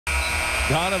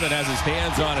Donovan has his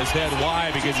hands on his head.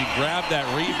 Why? Because he grabbed that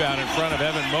rebound in front of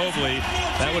Evan Mobley.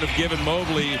 That would have given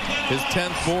Mobley his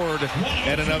 10th board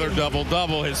and another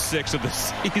double-double, his 6th of the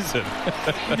season.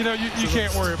 You know, you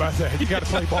can't worry about that. You got to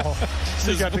play ball.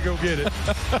 You got to go get it.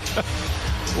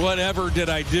 Whatever did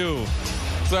I do?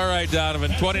 It's all right,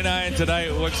 Donovan. 29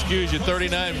 tonight will excuse you.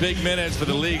 39 big minutes for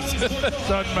the league's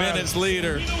minutes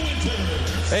leader.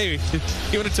 Hey,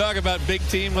 you want to talk about big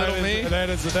team, little me? That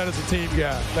is a team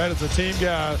guy. That is a team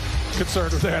guy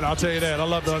concerned with that. I'll tell you that. I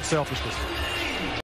love the unselfishness.